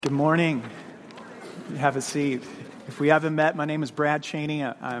Good morning. Have a seat. If we haven't met, my name is Brad Cheney.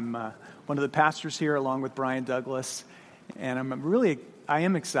 I'm one of the pastors here along with Brian Douglas, and I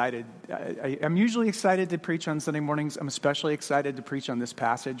am excited. I'm usually excited to preach on Sunday mornings. I'm especially excited to preach on this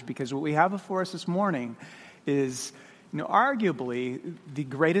passage because what we have before us this morning is, arguably the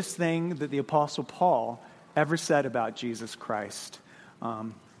greatest thing that the Apostle Paul ever said about Jesus Christ.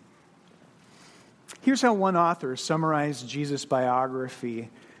 Here's how one author summarized Jesus' biography.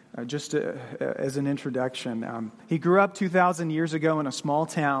 Just as an introduction, he grew up 2,000 years ago in a small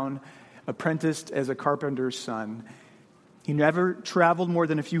town, apprenticed as a carpenter's son. He never traveled more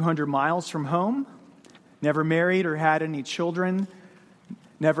than a few hundred miles from home, never married or had any children,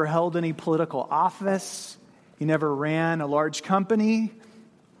 never held any political office. He never ran a large company.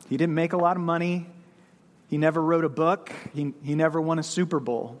 He didn't make a lot of money. He never wrote a book. He never won a Super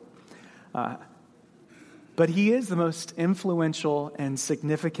Bowl. But he is the most influential and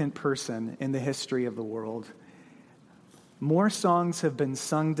significant person in the history of the world. More songs have been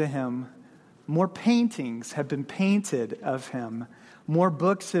sung to him. More paintings have been painted of him. More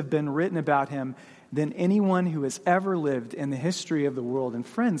books have been written about him than anyone who has ever lived in the history of the world. And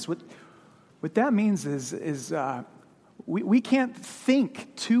friends, what that means is we can't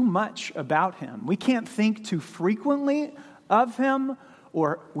think too much about him. We can't think too frequently of him,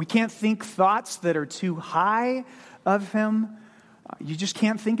 or we can't think thoughts that are too high of him. You just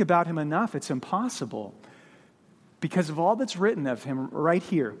can't think about him enough. It's impossible because of all that's written of him right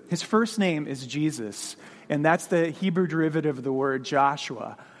here. His first name is Jesus, and that's the Hebrew derivative of the word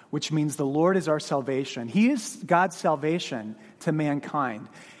Joshua, which means the Lord is our salvation. He is God's salvation to mankind.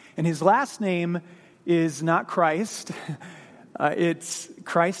 And his last name is not Christ.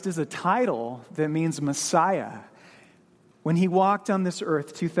 Christ is a title that means Messiah. When he walked on this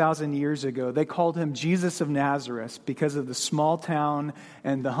earth 2,000 years ago, they called him Jesus of Nazareth because of the small town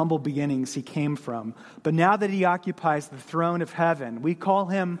and the humble beginnings he came from. But now that he occupies the throne of heaven, we call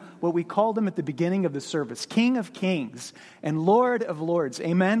him what we called him at the beginning of the service, King of Kings and Lord of Lords.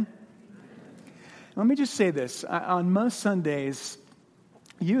 Amen? Let me just say this. On most Sundays,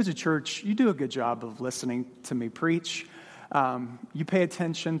 you as a church, you do a good job of listening to me preach. You pay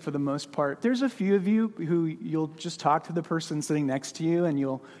attention for the most part. There's a few of you who you'll just talk to the person sitting next to you, and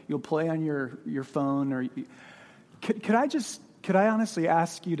you'll play on your phone. Or could I honestly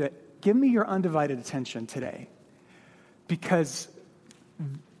ask you to give me your undivided attention today? Because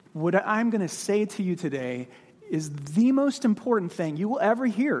what I'm going to say to you today is the most important thing you will ever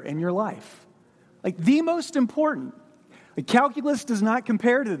hear in your life. Like the most important. Like calculus does not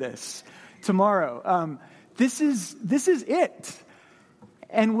compare to this tomorrow. This is it.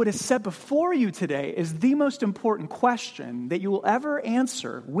 And what is set before you today is the most important question that you will ever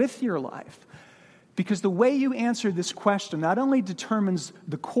answer with your life. Because the way you answer this question not only determines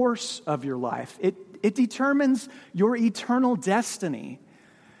the course of your life, it determines your eternal destiny.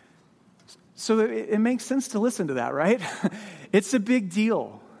 So it makes sense to listen to that, right? It's a big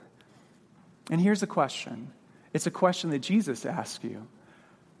deal. And here's the question. It's a question that Jesus asked you.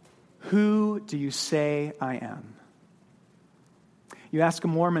 Who do you say I am? You ask a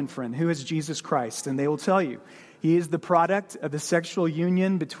Mormon friend, who is Jesus Christ? And they will tell you, he is the product of the sexual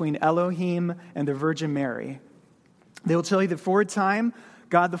union between Elohim and the Virgin Mary. They will tell you that for a time,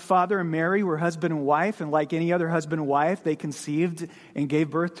 God the Father and Mary were husband and wife, and like any other husband and wife, they conceived and gave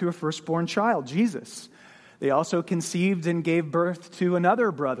birth to a firstborn child, Jesus. They also conceived and gave birth to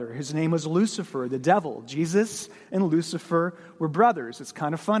another brother. His name was Lucifer, the devil. Jesus and Lucifer were brothers. It's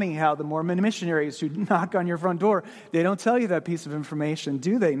kind of funny how the Mormon missionaries who knock on your front door, they don't tell you that piece of information,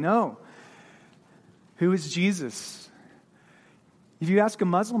 do they? No. Who is Jesus? If you ask a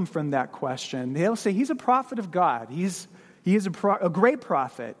Muslim friend that question, they'll say he's a prophet of God. He is a great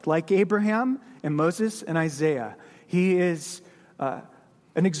prophet, like Abraham and Moses and Isaiah. He is an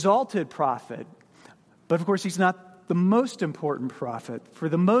exalted prophet. But of course, he's not the most important prophet. For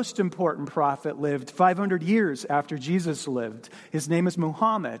the most important prophet lived 500 years after Jesus lived. His name is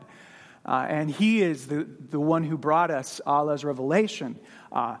Muhammad. And he is the one who brought us Allah's revelation.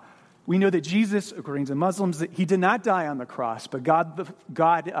 We know that Jesus, according to Muslims, that he did not die on the cross, but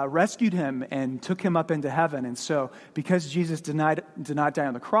God rescued him and took him up into heaven. And so, because Jesus did not die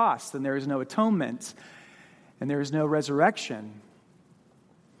on the cross, then there is no atonement and there is no resurrection.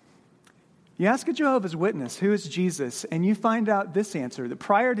 You ask a Jehovah's Witness, who is Jesus, and you find out this answer, that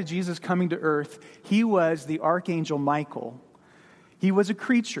prior to Jesus coming to earth, he was the archangel Michael. He was a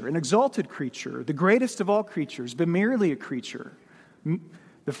creature, an exalted creature, the greatest of all creatures, but merely a creature,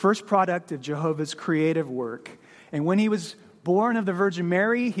 the first product of Jehovah's creative work. And when he was born of the Virgin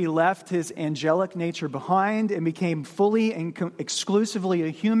Mary. He left his angelic nature behind and became fully and exclusively a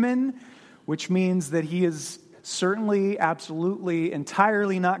human, which means that he is certainly, absolutely,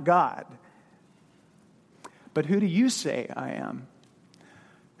 entirely not God. But who do you say I am?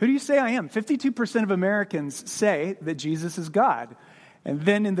 Who do you say I am? 52% of Americans say that Jesus is God. And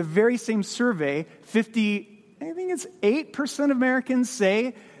then in the very same survey, 8% of Americans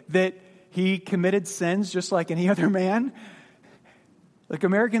say that he committed sins just like any other man. Like,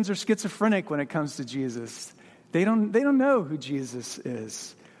 Americans are schizophrenic when it comes to Jesus. They don't know who Jesus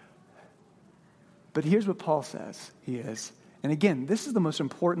is. But here's what Paul says he is. And again, this is the most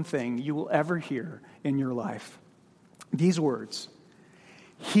important thing you will ever hear in your life. These words: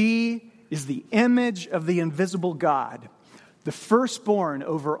 He is the image of the invisible God, the firstborn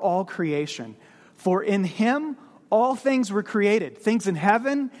over all creation. For in him all things were created, things in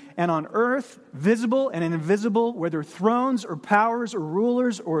heaven and on earth, visible and invisible, whether thrones or powers or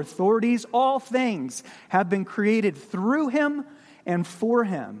rulers or authorities, all things have been created through him and for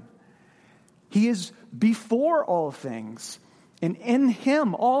him. He is before all things, and in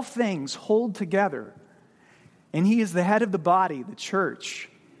him all things hold together. And he is the head of the body, the church.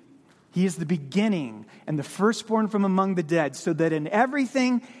 He is the beginning and the firstborn from among the dead, so that in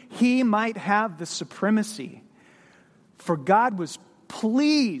everything he might have the supremacy. For God was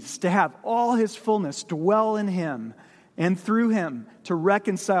pleased to have all his fullness dwell in him, and through him to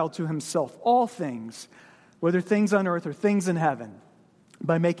reconcile to himself all things, whether things on earth or things in heaven,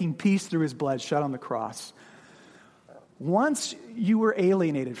 by making peace through his blood shed on the cross. Once you were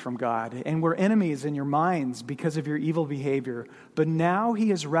alienated from God and were enemies in your minds because of your evil behavior, but now he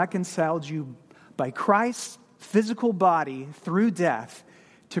has reconciled you by Christ's physical body through death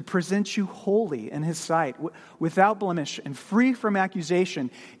to present you holy in his sight, without blemish and free from accusation,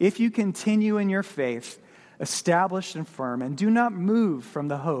 if you continue in your faith, established and firm, and do not move from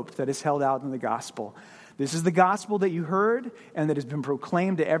the hope that is held out in the gospel. This is the gospel that you heard and that has been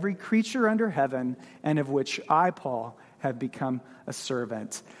proclaimed to every creature under heaven, and of which I, Paul, have become a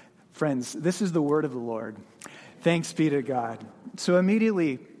servant. Friends, this is the word of the Lord. Thanks be to God. So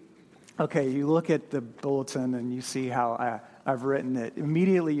immediately, you look at the bulletin and you see how I've written it.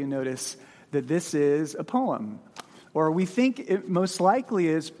 Immediately you notice that this is a poem. Or we think it most likely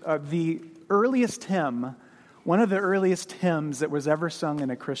is the earliest hymn, one of the earliest hymns that was ever sung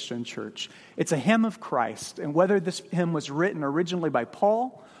in a Christian church. It's a hymn of Christ. And whether this hymn was written originally by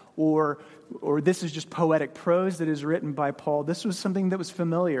Paul or this is just poetic prose that is written by Paul, this was something that was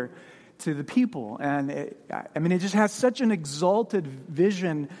familiar to the people. And it just has such an exalted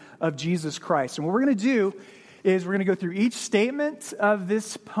vision of Jesus Christ. And what we're going to do is we're going to go through each statement of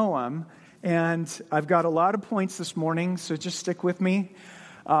this poem. And I've got a lot of points this morning, so just stick with me.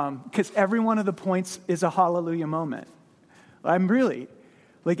 Because every one of the points is a hallelujah moment.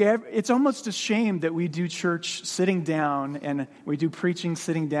 It's almost a shame that we do church sitting down and we do preaching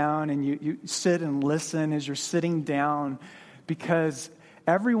sitting down, and you sit and listen as you're sitting down, because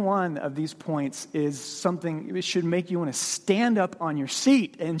every one of these points is something, it should make you want to stand up on your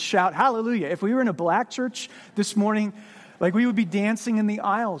seat and shout hallelujah. If we were in a black church this morning, we would be dancing in the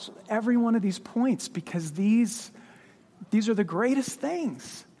aisles. Every one of these points, because these are the greatest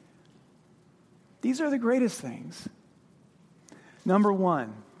things. These are the greatest things. Number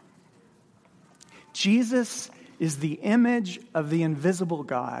one, Jesus is the image of the invisible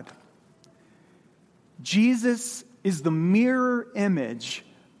God. Jesus is the mirror image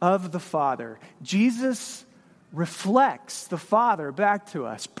of the Father. Jesus reflects the Father back to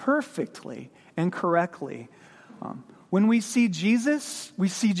us perfectly and correctly. When we see Jesus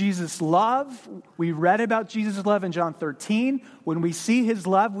love. We read about Jesus' love in John 13. When we see his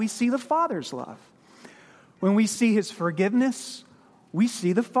love, we see the Father's love. When we see his forgiveness, we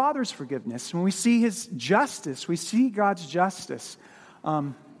see the Father's forgiveness. When we see his justice, we see God's justice.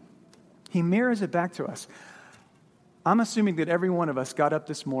 He mirrors it back to us. I'm assuming that every one of us got up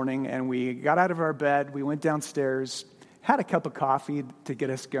this morning and we got out of our bed, we went downstairs, had a cup of coffee to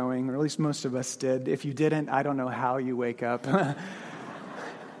get us going, or at least most of us did. If you didn't, I don't know how you wake up.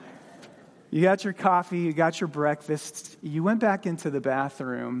 You got your coffee, you got your breakfast, you went back into the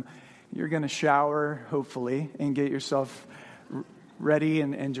bathroom, you're going to shower, hopefully, and get yourself ready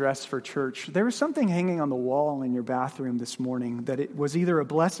and dressed for church. There was something hanging on the wall in your bathroom this morning that it was either a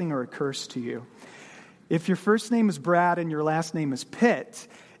blessing or a curse to you. If your first name is Brad and your last name is Pitt,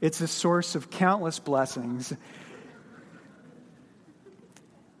 it's a source of countless blessings.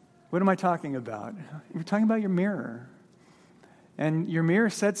 What am I talking about? We're talking about your mirror. And your mirror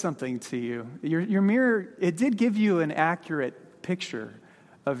said something to you. Your mirror, it did give you an accurate picture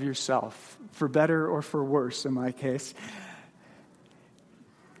of yourself, for better or for worse in my case.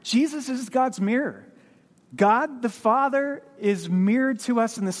 Jesus is God's mirror. God the Father is mirrored to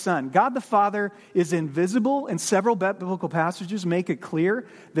us in the Son. God the Father is invisible, and several biblical passages make it clear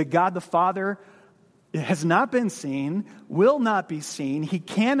that God the Father has not been seen, will not be seen. He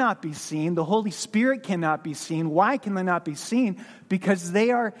cannot be seen. The Holy Spirit cannot be seen. Why can they not be seen? Because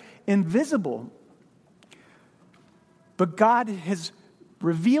they are invisible. But God has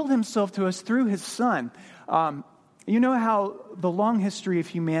revealed himself to us through his Son. You know how the long history of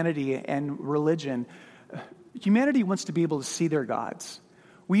humanity and religion, humanity wants to be able to see their gods.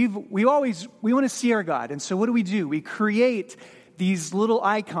 We want to see our God. And so what do? We create these little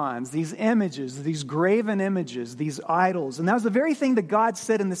icons, these images, these graven images, these idols. And that was the very thing that God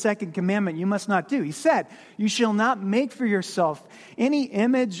said in the second commandment, you must not do. He said, you shall not make for yourself any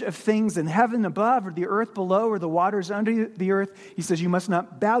image of things in heaven above or the earth below or the waters under the earth. He says, you must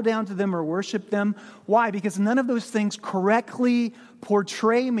not bow down to them or worship them. Why? Because none of those things correctly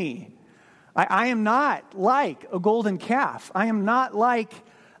portray me. I am not like a golden calf. I am not like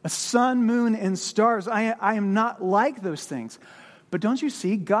a sun, moon, and stars. I am not like those things. But don't you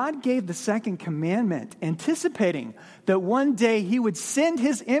see, God gave the second commandment anticipating that one day he would send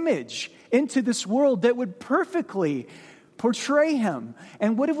his image into this world that would perfectly portray him.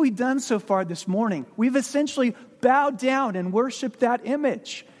 And what have we done so far this morning? We've essentially bowed down and worshiped that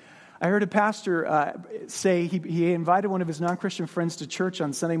image. I heard a pastor say he invited one of his non-Christian friends to church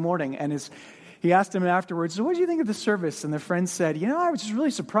on Sunday morning, and he asked him afterwards, so what did you think of the service? And the friend said, I was just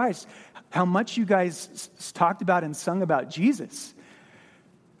really surprised how much you guys talked about and sung about Jesus.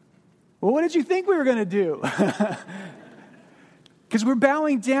 Well, what did you think we were going to do? Because we're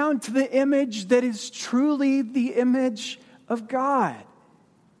bowing down to the image that is truly the image of God.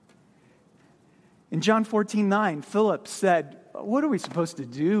 In John 14:9, Philip said, what are we supposed to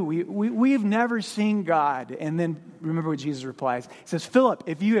do? We've never seen God. And then remember what Jesus replies. He says, Philip,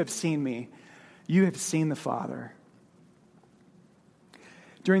 if you have seen me, you have seen the Father.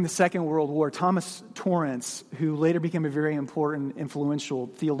 During the Second World War, Thomas Torrance, who later became a very important, influential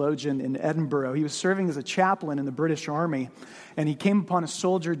theologian in Edinburgh, he was serving as a chaplain in the British Army, and he came upon a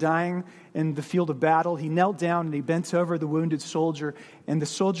soldier dying in the field of battle. He knelt down and he bent over the wounded soldier, and the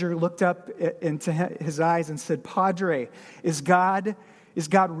soldier looked up into his eyes and said, Padre, is God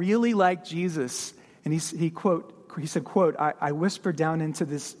really like Jesus? And he said, quote, I whispered down into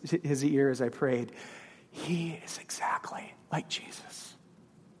his ear as I prayed, he is exactly like Jesus.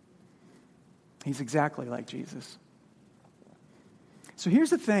 He's exactly like Jesus. So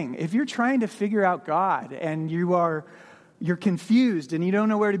here's the thing. If you're trying to figure out God and you're confused and you don't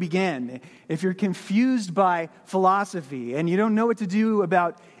know where to begin, if you're confused by philosophy and you don't know what to do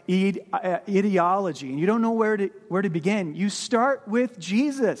about ideology and you don't know where to begin, you start with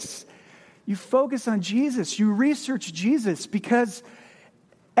Jesus. You focus on Jesus. You research Jesus, because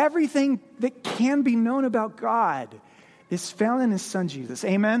everything that can be known about God is found in his Son Jesus.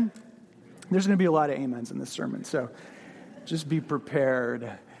 Amen? There's going to be a lot of amens in this sermon, so just be prepared.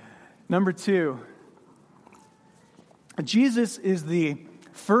 Number 2, Jesus is the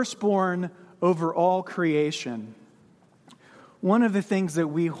firstborn over all creation. One of the things that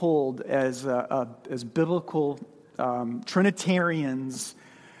we hold as biblical Trinitarians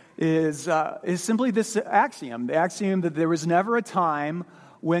is simply this axiom, the axiom that there was never a time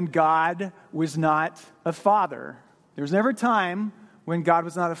when God was not a father. There was never a time when God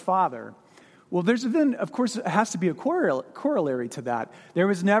was not a father. Well, there's then, of course, it has to be a corollary to that. There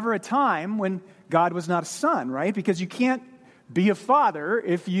was never a time when God was not a son, right? Because you can't be a father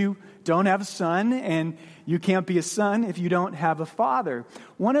if you don't have a son, and you can't be a son if you don't have a father.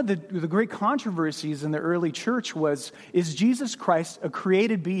 One of the great controversies in the early church was, is Jesus Christ a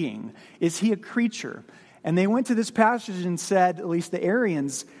created being? Is he a creature? And they went to this passage and said, at least the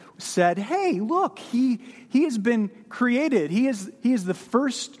Arians said, hey, look, he has been created. He is the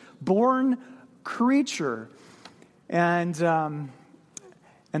firstborn creature. And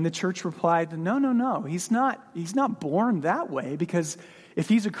the church replied, no, he's not born that way, because if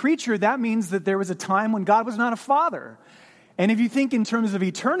he's a creature, that means that there was a time when God was not a father. And if you think in terms of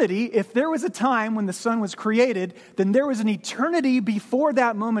eternity, if there was a time when the Son was created, then there was an eternity before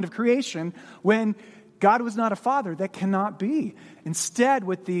that moment of creation when God was not a father. That cannot be. Instead,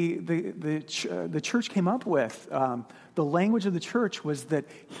 what the church came up with, the language of the church was that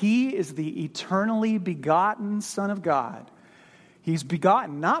he is the eternally begotten Son of God. He's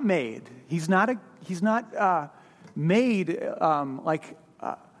begotten, not made. He's not made like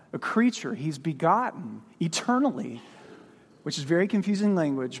a creature. He's begotten eternally, which is very confusing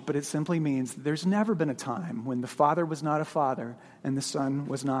language, but it simply means that there's never been a time when the Father was not a father and the Son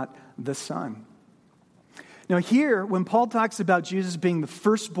was not the Son. Now here, when Paul talks about Jesus being the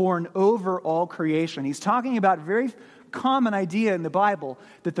firstborn over all creation, he's talking about a very common idea in the Bible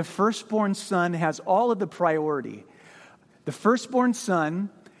that the firstborn son has all of the priority. The firstborn son,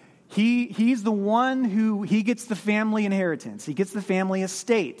 he's the one who, he gets the family inheritance. He gets the family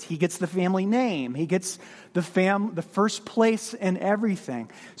estate. He gets the family name. He gets the first place in everything.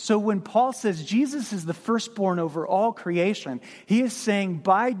 So when Paul says Jesus is the firstborn over all creation, he is saying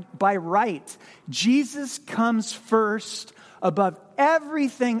by right, Jesus comes first above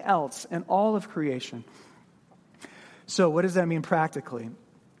everything else in all of creation. So what does that mean practically?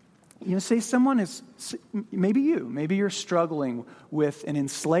 Say someone is, maybe you're struggling with an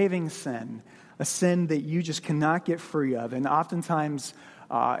enslaving sin, a sin that you just cannot get free of. And oftentimes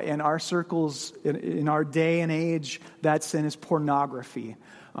in our circles, in our day and age, that sin is pornography.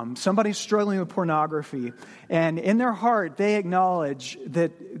 Somebody's struggling with pornography, and in their heart, they acknowledge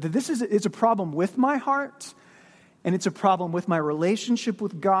that it's a problem with my heart, and it's a problem with my relationship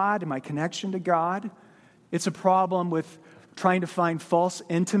with God and my connection to God. It's a problem with trying to find false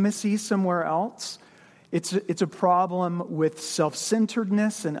intimacy somewhere else. It's a problem with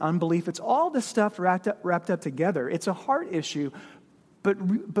self-centeredness and unbelief. It's all this stuff wrapped up together. It's a heart issue,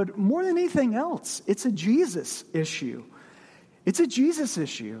 but more than anything else, it's a Jesus issue. It's a Jesus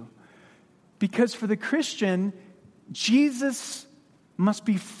issue. Because for the Christian, Jesus must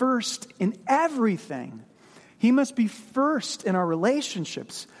be first in everything. He must be first in our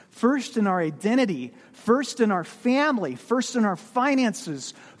relationships, first in our identity, first in our family, first in our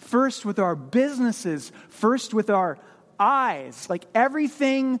finances, first with our businesses, first with our eyes. Like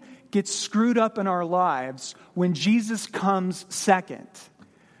everything gets screwed up in our lives when Jesus comes second.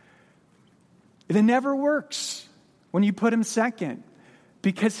 It never works when you put him second,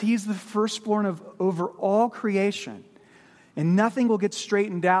 because he's the firstborn over all creation. And nothing will get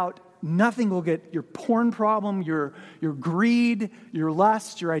straightened out. Nothing will get, your porn problem, your greed, your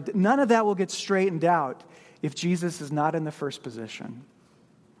lust, none of that will get straightened out if Jesus is not in the first position.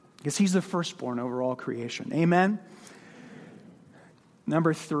 Because he's the firstborn over all creation. Amen?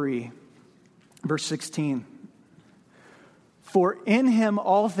 Number 3, verse 16. For in him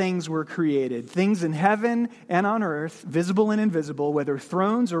all things were created, things in heaven and on earth, visible and invisible, whether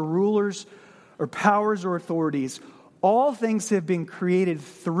thrones or rulers or powers or authorities. All things have been created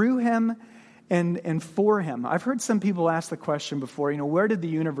through him and for him. I've heard some people ask the question before, where did the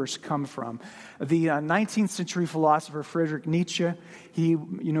universe come from? The 19th century philosopher Friedrich Nietzsche, he,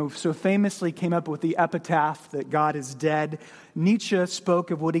 so famously came up with the epitaph that God is dead. Nietzsche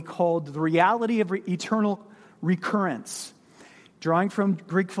spoke of what he called the reality of eternal recurrence. Drawing from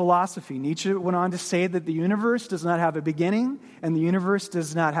Greek philosophy, Nietzsche went on to say that the universe does not have a beginning and the universe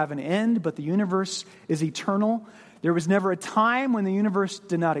does not have an end, but the universe is eternal. There was never a time when the universe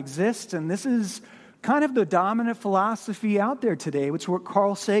did not exist, and this is kind of the dominant philosophy out there today, which is what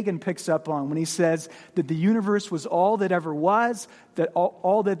Carl Sagan picks up on when he says that the universe was all that ever was, that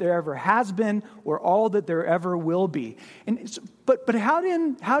all that there ever has been, or all that there ever will be. But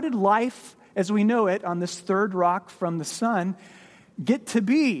how did life, as we know it, on this third rock from the sun, get to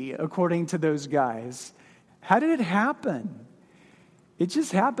be, according to those guys? How did it happen? It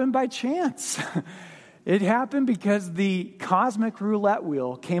just happened by chance. It happened because the cosmic roulette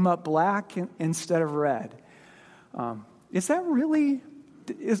wheel came up black instead of red. Is that really,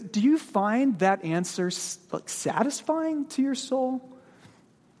 do you find that answer satisfying to your soul?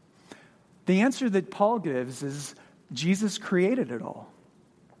 The answer that Paul gives is Jesus created it all.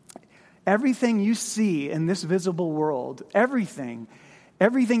 Everything you see in this visible world, everything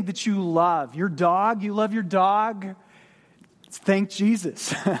that you love, your dog, you love your dog, thank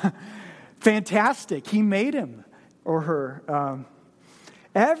Jesus. Fantastic. He made him or her.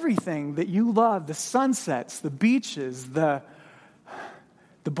 Everything that you love, the sunsets, the beaches, the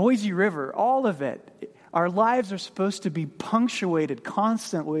Boise River, all of it. Our lives are supposed to be punctuated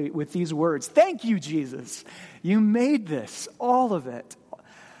constantly with these words. Thank you, Jesus. You made this, all of it.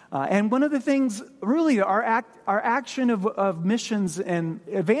 And one of the things, really, our action of missions and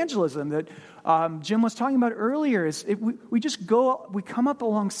evangelism that Jim was talking about earlier is we come up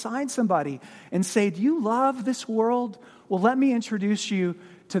alongside somebody and say, do you love this world? Well, let me introduce you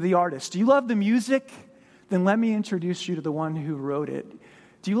to the artist. Do you love the music? Then let me introduce you to the one who wrote it.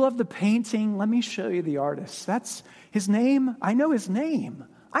 Do you love the painting? Let me show you the artist. That's his name. I know his name.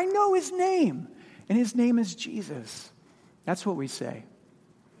 And his name is Jesus. That's what we say.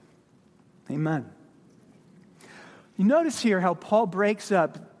 Amen. You notice here how Paul breaks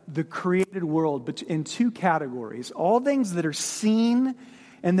up the created world in two categories. All things that are seen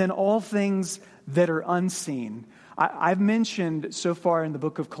and then all things that are unseen. I've mentioned so far in the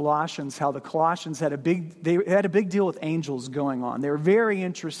book of Colossians how the Colossians had a big deal with angels going on. They were very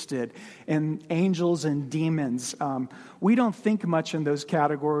interested in angels and demons. We don't think much in those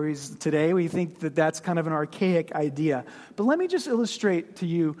categories today. We think that that's kind of an archaic idea. But let me just illustrate to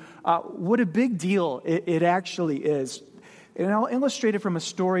you what a big deal it actually is. And I'll illustrate it from a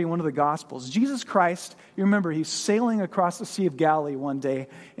story in one of the Gospels. Jesus Christ, you remember, he's sailing across the Sea of Galilee one day,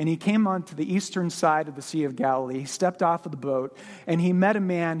 and he came onto the eastern side of the Sea of Galilee. He stepped off of the boat, and he met a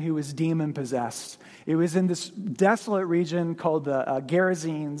man who was demon-possessed. It was in this desolate region called the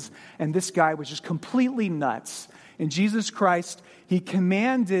Gerasenes, and this guy was just completely nuts. And Jesus Christ, he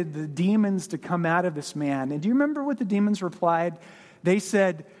commanded the demons to come out of this man. And do you remember what the demons replied? They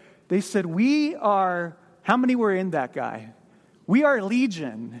said, we are, how many were in that guy? We are a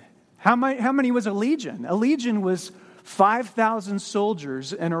legion. How many was a legion? A legion was 5,000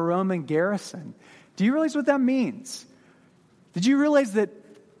 soldiers in a Roman garrison. Do you realize what that means? Did you realize that,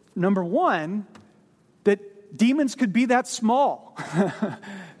 number one, that demons could be that small?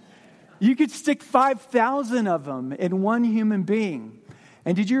 You could stick 5,000 of them in one human being.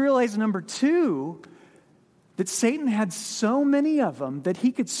 And did you realize, number two, that Satan had so many of them that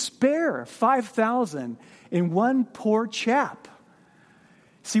he could spare 5,000 in one poor chap?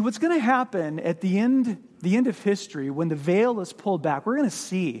 See, what's going to happen at the end of history, when the veil is pulled back, we're going to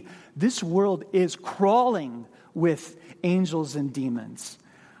see this world is crawling with angels and demons.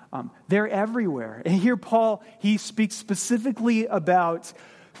 They're everywhere. And here Paul, he speaks specifically about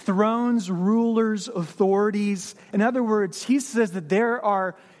thrones, rulers, authorities. In other words, he says that there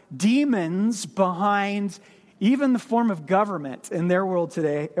are demons behind even the form of government in their world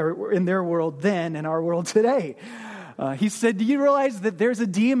today, or in their world then, in our world today. He said, do you realize that there's a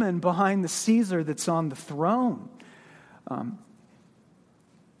demon behind the Caesar that's on the throne? And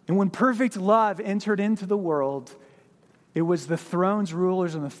when perfect love entered into the world, it was the thrones,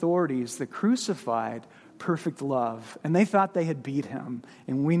 rulers, and authorities that crucified perfect love. And they thought they had beat him.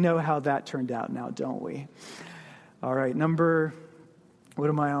 And we know how that turned out now, don't we? All right, what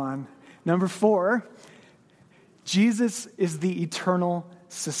am I on? Number 4, Jesus is the eternal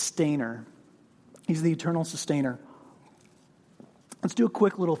sustainer. He's the eternal sustainer. Let's do a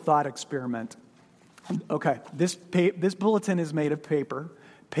quick little thought experiment. Okay, this bulletin is made of paper.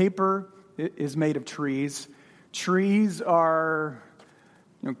 Paper is made of trees. Trees are,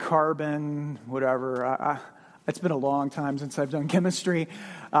 carbon, whatever. It's been a long time since I've done chemistry.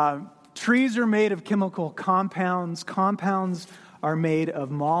 Trees are made of chemical compounds. Compounds are made of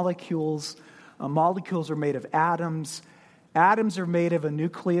molecules. Molecules are made of atoms. Atoms are made of a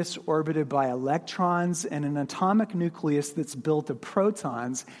nucleus orbited by electrons and an atomic nucleus that's built of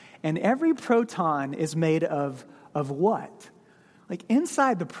protons. And every proton is made of what? Like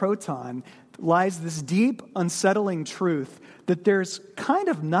inside the proton lies this deep, unsettling truth that there's kind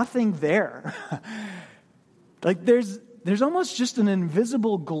of nothing there. Like there's almost just an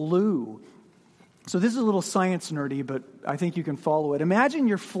invisible glue. So this is a little science nerdy, but I think you can follow it. Imagine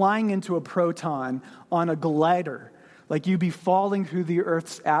you're flying into a proton on a glider, like you'd be falling through the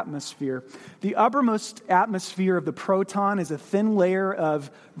Earth's atmosphere. The uppermost atmosphere of the proton is a thin layer of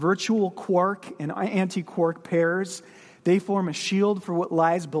virtual quark and anti-quark pairs. They form a shield for what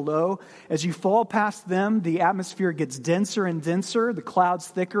lies below. As you fall past them, the atmosphere gets denser and denser, the clouds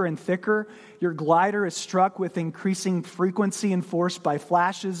thicker and thicker. Your glider is struck with increasing frequency and force by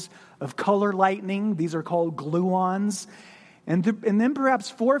flashes of color lightning. These are called gluons. And then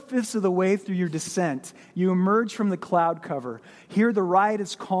perhaps 4/5 of the way through your descent, you emerge from the cloud cover. Here the ride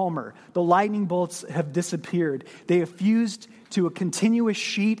is calmer. The lightning bolts have disappeared. They have fused to a continuous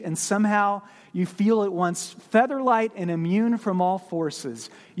sheet, and somehow you feel at once feather-light and immune from all forces.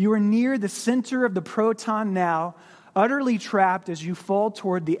 You are near the center of the proton now, utterly trapped as you fall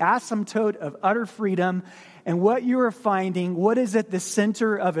toward the asymptote of utter freedom. And what you are finding, what is at the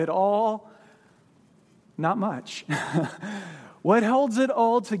center of it all? Not much. What holds it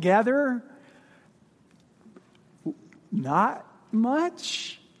all together? Not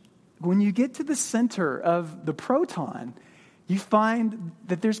much. When you get to the center of the proton, you find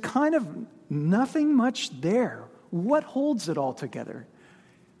that there's kind of nothing much there. What holds it all together?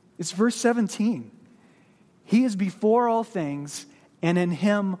 It's verse 17. He is before all things, and in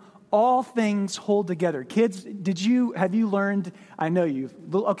him all things hold together. Kids, have you learned? I know you.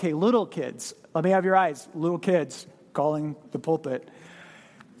 Okay, little kids. Let me have your eyes. Little kids calling the pulpit.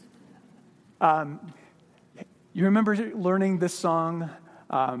 You remember learning this song?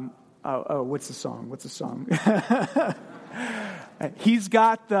 What's the song? He's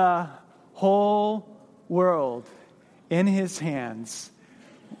got the whole world in his hands.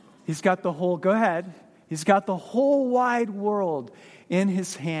 He's got the whole, go ahead. He's got the whole wide world in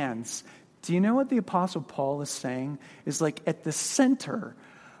his hands. Do you know what the Apostle Paul is saying? Is like at the center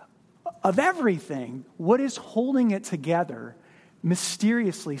of everything, what is holding it together,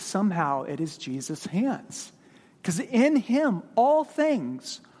 mysteriously, somehow, it is Jesus' hands. Because in him, all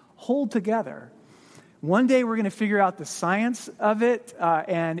things hold together. One day we're going to figure out the science of it,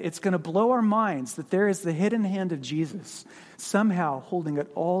 and it's going to blow our minds that there is the hidden hand of Jesus somehow holding it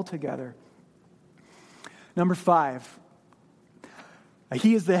all together. Number 5,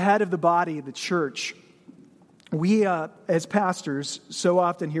 he is the head of the body of the church. We, as pastors, so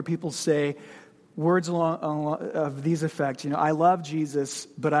often hear people say words of these effects. I love Jesus,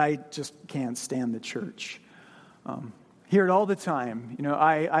 but I just can't stand the church. Hear it all the time.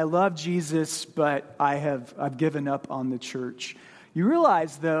 I love Jesus, but I've given up on the church. You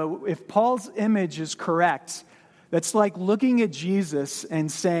realize, though, if Paul's image is correct, that's like looking at Jesus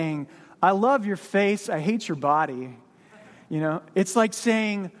and saying, I love your face, I hate your body. It's like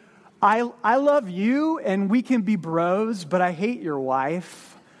saying, I love you and we can be bros, but I hate your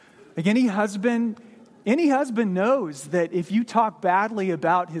wife. Like any husband knows that if you talk badly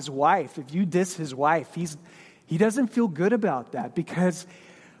about his wife, if you diss his wife, he doesn't feel good about that, because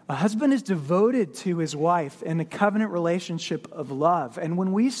a husband is devoted to his wife in a covenant relationship of love. And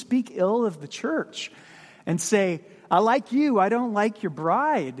when we speak ill of the church and say, I like you, I don't like your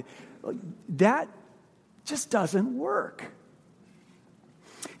bride, that just doesn't work.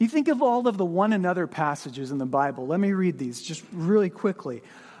 You think of all of the one another passages in the Bible. Let me read these just really quickly.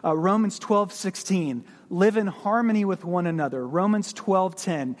 Romans 12:16, live in harmony with one another. Romans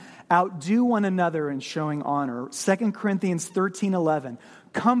 12:10, outdo one another in showing honor. 2 Corinthians 13:11,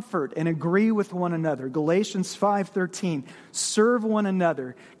 comfort and agree with one another. Galatians 5:13, serve one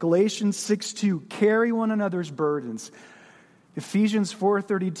another. Galatians 6:2, carry one another's burdens. Ephesians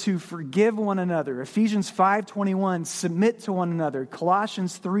 4:32, forgive one another. Ephesians 5:21, submit to one another.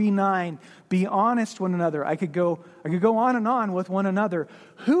 Colossians 3:9, be honest one another. I could go on and on with one another.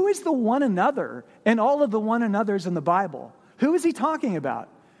 Who is the one another and all of the one another's in the Bible? Who is he talking about?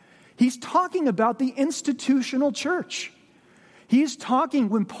 He's talking about the institutional church. He's talking,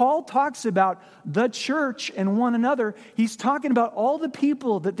 when Paul talks about the church and one another, he's talking about all the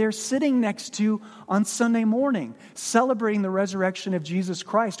people that they're sitting next to on Sunday morning, celebrating the resurrection of Jesus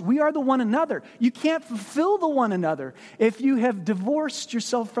Christ. We are the one another. You can't fulfill the one another if you have divorced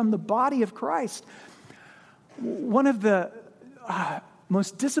yourself from the body of Christ. One of the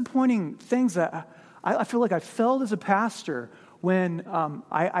most disappointing things that I feel like I felt as a pastor when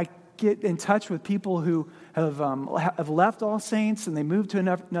I get in touch with people who have left All Saints and they moved to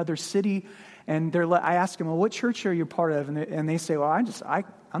another city, and I ask them, well, what church are you part of? And they say, well,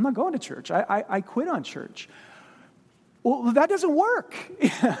 I'm not going to church. I quit on church. Well, that doesn't work.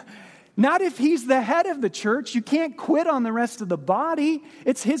 Not if he's the head of the church. You can't quit on the rest of the body.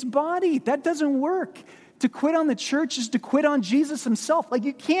 It's his body. That doesn't work. To quit on the church is to quit on Jesus himself. Like,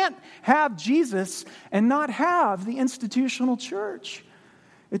 you can't have Jesus and not have the institutional church.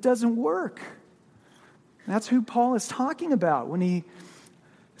 It doesn't work. That's who Paul is talking about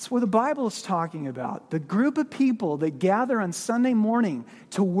it's what the Bible is talking about. The group of people that gather on Sunday morning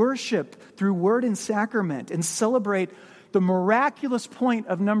to worship through word and sacrament and celebrate the miraculous point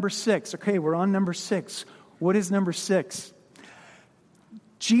of number 6. Okay, we're on number 6. What is number 6?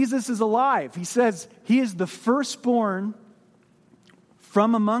 Jesus is alive. He says he is the firstborn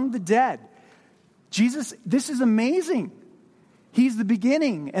from among the dead. Jesus, this is amazing. He's the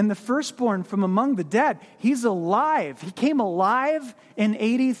beginning and the firstborn from among the dead. He's alive. He came alive in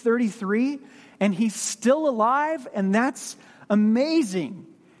AD 33, and he's still alive, and that's amazing.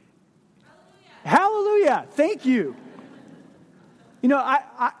 Hallelujah. Hallelujah. Thank you.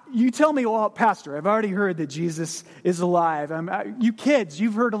 You tell me, well, Pastor, I've already heard that Jesus is alive. You kids,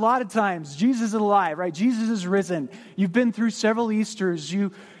 you've heard a lot of times, Jesus is alive, right? Jesus is risen. You've been through several Easters.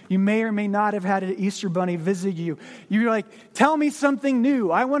 You may or may not have had an Easter bunny visit you. You're like, tell me something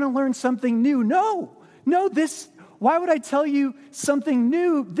new. I want to learn something new. No, why would I tell you something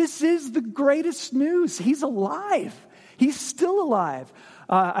new? This is the greatest news. He's alive. He's still alive.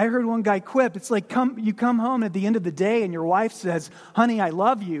 I heard one guy quip. It's like you come home at the end of the day and your wife says, honey, I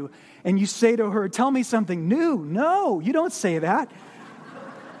love you. And you say to her, tell me something new. No, you don't say that.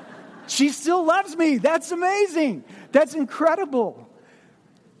 She still loves me. That's amazing. That's incredible.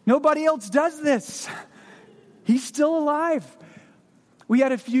 Nobody else does this. He's still alive. We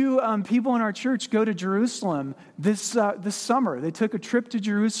had a few people in our church go to Jerusalem this summer. They took a trip to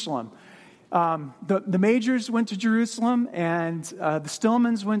Jerusalem. The Majors went to Jerusalem, and the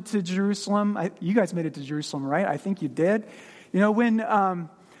Stillmans went to Jerusalem. You guys made it to Jerusalem, right? I think you did. When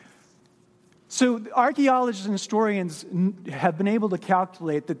So archaeologists and historians have been able to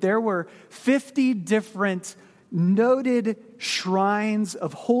calculate that there were 50 different noted shrines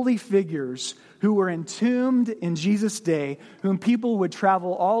of holy figures who were entombed in Jesus' day, whom people would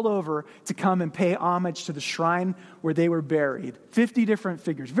travel all over to come and pay homage to the shrine where they were buried. 50 different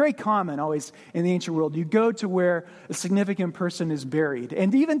figures. Very common always in the ancient world. You go to where a significant person is buried.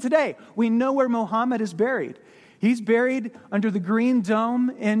 And even today, we know where Muhammad is buried. He's buried under the Green Dome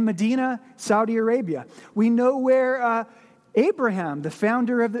in Medina, Saudi Arabia. We know where Abraham, the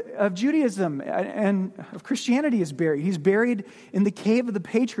founder of Judaism and of Christianity, is buried. He's buried in the cave of the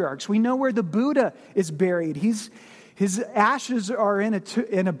patriarchs. We know where the Buddha is buried. His ashes are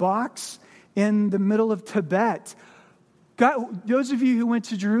in a box in the middle of Tibet. God, those of you who went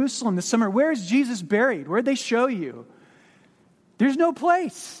to Jerusalem this summer, where is Jesus buried? Where'd they show you? There's no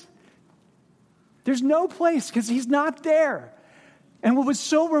place. There's no place because he's not there. And what was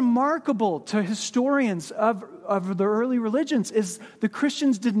so remarkable to historians of the early religions is the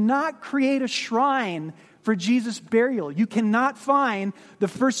Christians did not create a shrine for Jesus' burial. You cannot find the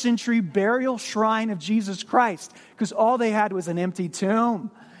first century burial shrine of Jesus Christ because all they had was an empty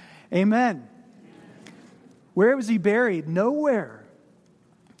tomb. Amen. Where was he buried? Nowhere,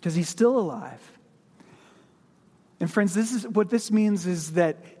 because he's still alive. And friends, what this means is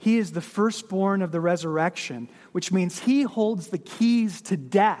that he is the firstborn of the resurrection, which means he holds the keys to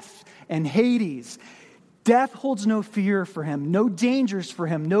death and Hades. Death holds no fear for him, no dangers for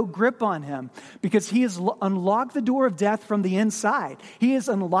him, no grip on him, because he has unlocked the door of death from the inside. He has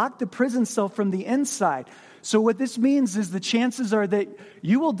unlocked the prison cell from the inside. So what this means is the chances are that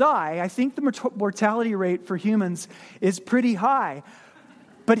you will die. I think the mortality rate for humans is pretty high.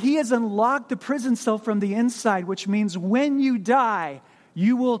 But he has unlocked the prison cell from the inside, which means when you die,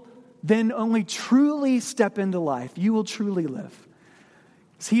 you will then only truly step into life. You will truly live.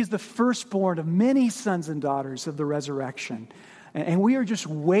 He is the firstborn of many sons and daughters of the resurrection. And we are just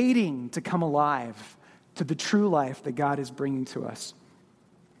waiting to come alive to the true life that God is bringing to us.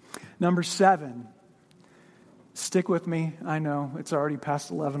 Number 7. Stick with me. I know it's already past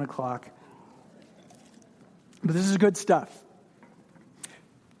 11 o'clock. But this is good stuff.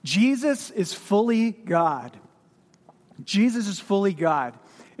 Jesus is fully God. Jesus is fully God.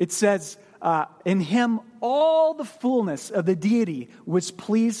 It says, in him all the fullness of the deity was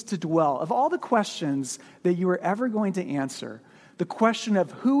pleased to dwell. Of all the questions that you are ever going to answer, the question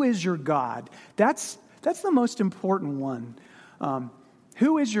of who is your God, that's the most important one.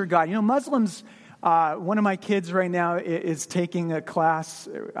 Who is your God? You know, Muslims, one of my kids right now is taking a class,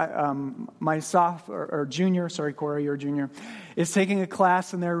 Corey, you're a junior, is taking a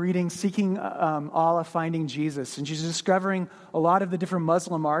class and they're reading Seeking Allah, Finding Jesus. And she's discovering a lot of the different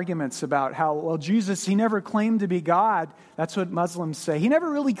Muslim arguments about how, well, Jesus, he never claimed to be God. That's what Muslims say. He never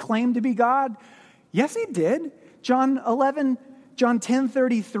really claimed to be God. Yes, he did. John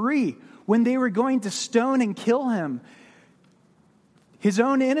 10:33, when they were going to stone and kill him, his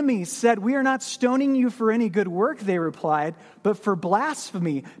own enemies said, "We are not stoning you for any good work," they replied, "but for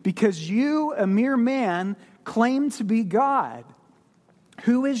blasphemy, because you, a mere man, claim to be God."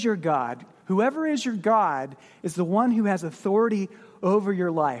 Who is your God? Whoever is your God is the one who has authority over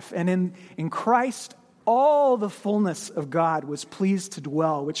your life. And in Christ, all the fullness of God was pleased to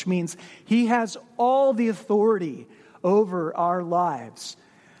dwell, which means he has all the authority over our lives.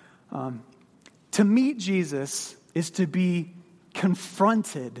 To meet Jesus is to be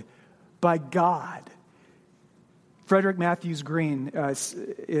confronted by God. Frederick Matthews Green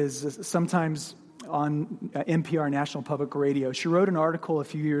is sometimes on NPR, National Public Radio. She wrote an article a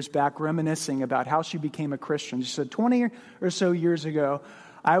few years back reminiscing about how she became a Christian. She said, 20 or so years ago,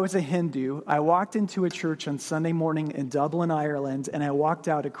 I was a Hindu. I walked into a church on Sunday morning in Dublin, Ireland, and I walked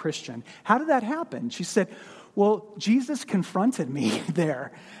out a Christian. How did that happen? She said, well, Jesus confronted me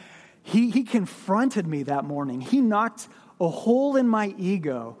there. He confronted me that morning. He knocked a hole in my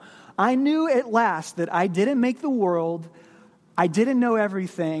ego. I knew at last that I didn't make the world, I didn't know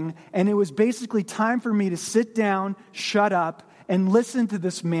everything, and it was basically time for me to sit down, shut up, and listen to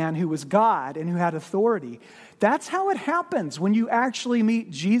this man who was God and who had authority. That's how it happens when you actually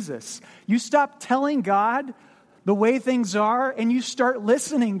meet Jesus. You stop telling God the way things are, and you start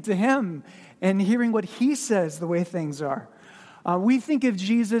listening to him and hearing what he says the way things are. We think of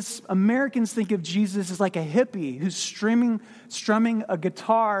Jesus, Americans think of Jesus as like a hippie who's strumming a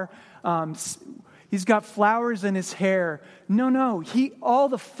guitar. He's got flowers in his hair. No. All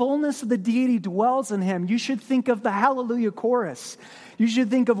the fullness of the deity dwells in him. You should think of the Hallelujah chorus. You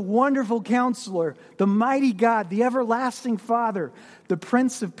should think of Wonderful Counselor, the Mighty God, the Everlasting Father, the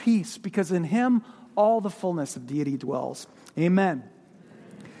Prince of Peace, because in him all the fullness of deity dwells. Amen.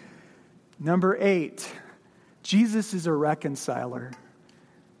 Number 8, Jesus is a reconciler.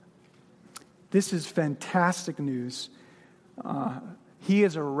 This is fantastic news. He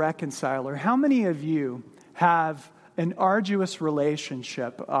is a reconciler. How many of you have an arduous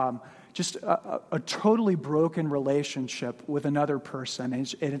relationship, just a totally broken relationship with another person,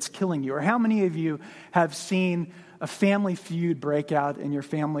 and it's killing you? Or how many of you have seen a family feud break out in your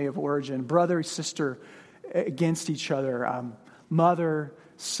family of origin, brother, sister against each other, mother,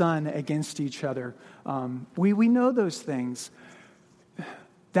 son against each other? We know those things.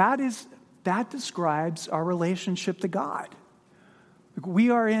 That describes our relationship to God.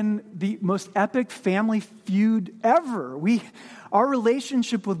 We are in the most epic family feud ever. Our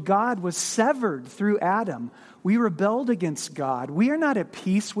relationship with God was severed through Adam. We rebelled against God. We are not at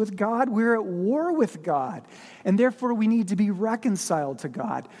peace with God. We're at war with God. And therefore, we need to be reconciled to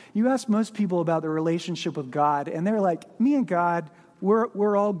God. You ask most people about their relationship with God, and they're like, me and God,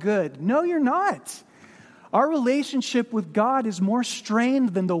 we're all good. No, you're not. Our relationship with God is more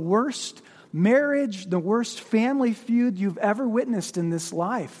strained than the worst marriage, the worst family feud you've ever witnessed in this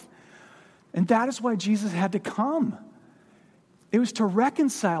life. And that is why Jesus had to come. It was to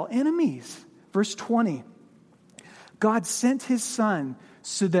reconcile enemies. Verse 20, God sent his Son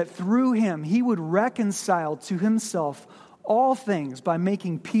so that through him he would reconcile to himself all things by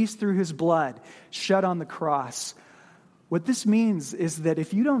making peace through his blood shed on the cross. What this means is that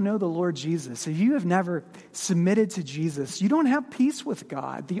if you don't know the Lord Jesus, if you have never submitted to Jesus, you don't have peace with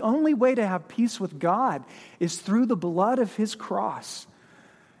God. The only way to have peace with God is through the blood of his cross.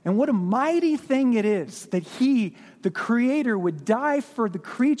 And what a mighty thing it is that he, the Creator, would die for the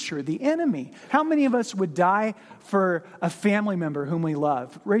creature, the enemy. How many of us would die for a family member whom we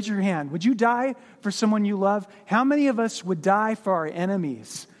love? Raise your hand. Would you die for someone you love? How many of us would die for our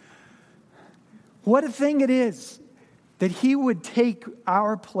enemies? What a thing it is that he would take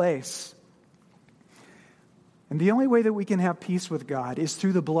our place. And the only way that we can have peace with God is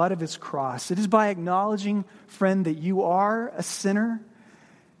through the blood of his cross. It is by acknowledging, friend, that you are a sinner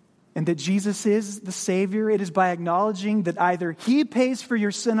and that Jesus is the Savior. It is by acknowledging that either he pays for your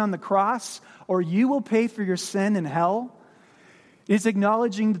sin on the cross or you will pay for your sin in hell. It is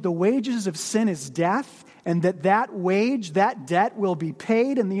acknowledging that the wages of sin is death, and that wage, that debt will be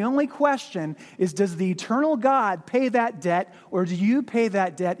paid. And the only question is, does the eternal God pay that debt, or do you pay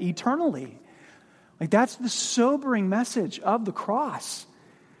that debt eternally? Like, that's the sobering message of the cross.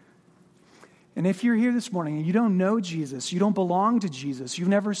 And if you're here this morning and you don't know Jesus, you don't belong to Jesus, you've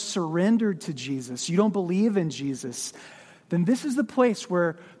never surrendered to Jesus, you don't believe in Jesus, then this is the place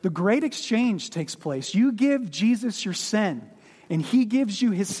where the great exchange takes place. You give Jesus your sin, and he gives you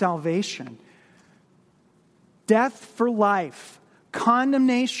his salvation. Death for life,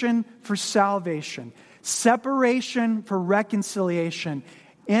 condemnation for salvation, separation for reconciliation,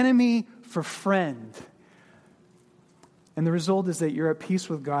 enemy for friend. And the result is that you're at peace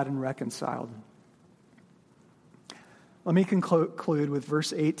with God and reconciled. Let me conclude with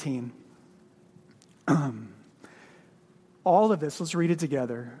verse 18. All of this, let's read it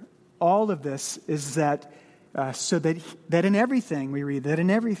together. All of this is that so that in everything, we read, that in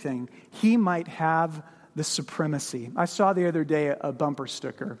everything he might have the supremacy. I saw the other day a bumper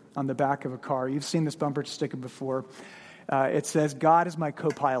sticker on the back of a car. You've seen this bumper sticker before. It says, God is my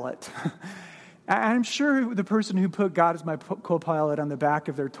co-pilot. I'm sure the person who put God is my co-pilot on the back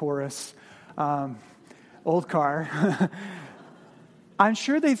of their Taurus, old car, I'm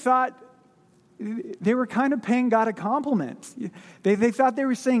sure they thought they were kind of paying God a compliment. They thought they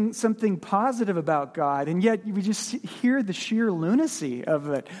were saying something positive about God, and yet we just hear the sheer lunacy of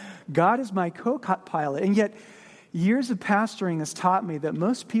it. God is my co-pilot. And yet, years of pastoring has taught me that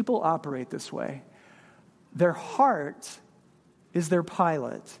most people operate this way. Their heart is their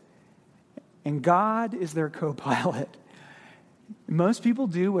pilot, and God is their co-pilot. Most people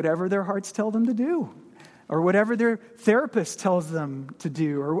do whatever their hearts tell them to do, or whatever their therapist tells them to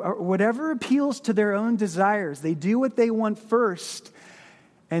do, or whatever appeals to their own desires. They do what they want first,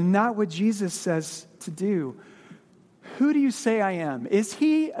 and not what Jesus says to do. Who do you say I am? Is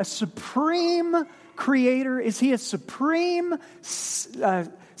he a supreme creator? Is he a supreme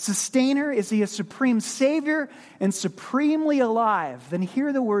sustainer? Is he a supreme savior and supremely alive? Then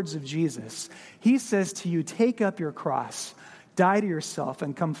hear the words of Jesus. He says to you, take up your cross, die to yourself,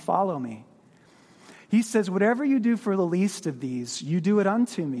 and come follow me. He says, whatever you do for the least of these, you do it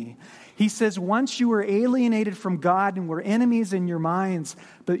unto me. He says, once you were alienated from God and were enemies in your minds,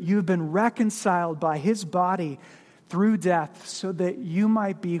 but you've been reconciled by his body through death so that you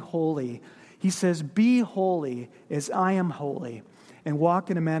might be holy. He says, be holy as I am holy, and walk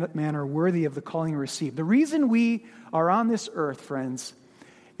in a manner worthy of the calling you received. The reason we are on this earth, friends,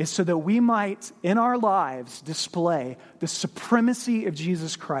 is so that we might, in our lives, display the supremacy of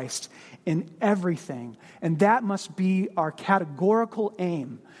Jesus Christ in everything. And that must be our categorical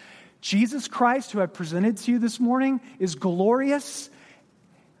aim. Jesus Christ, who I've presented to you this morning, is glorious.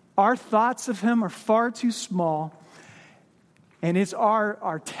 Our thoughts of him are far too small. And it's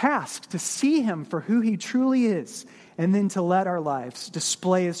our task to see him for who he truly is, and then to let our lives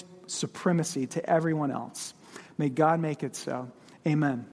display his supremacy to everyone else. May God make it so. Amen.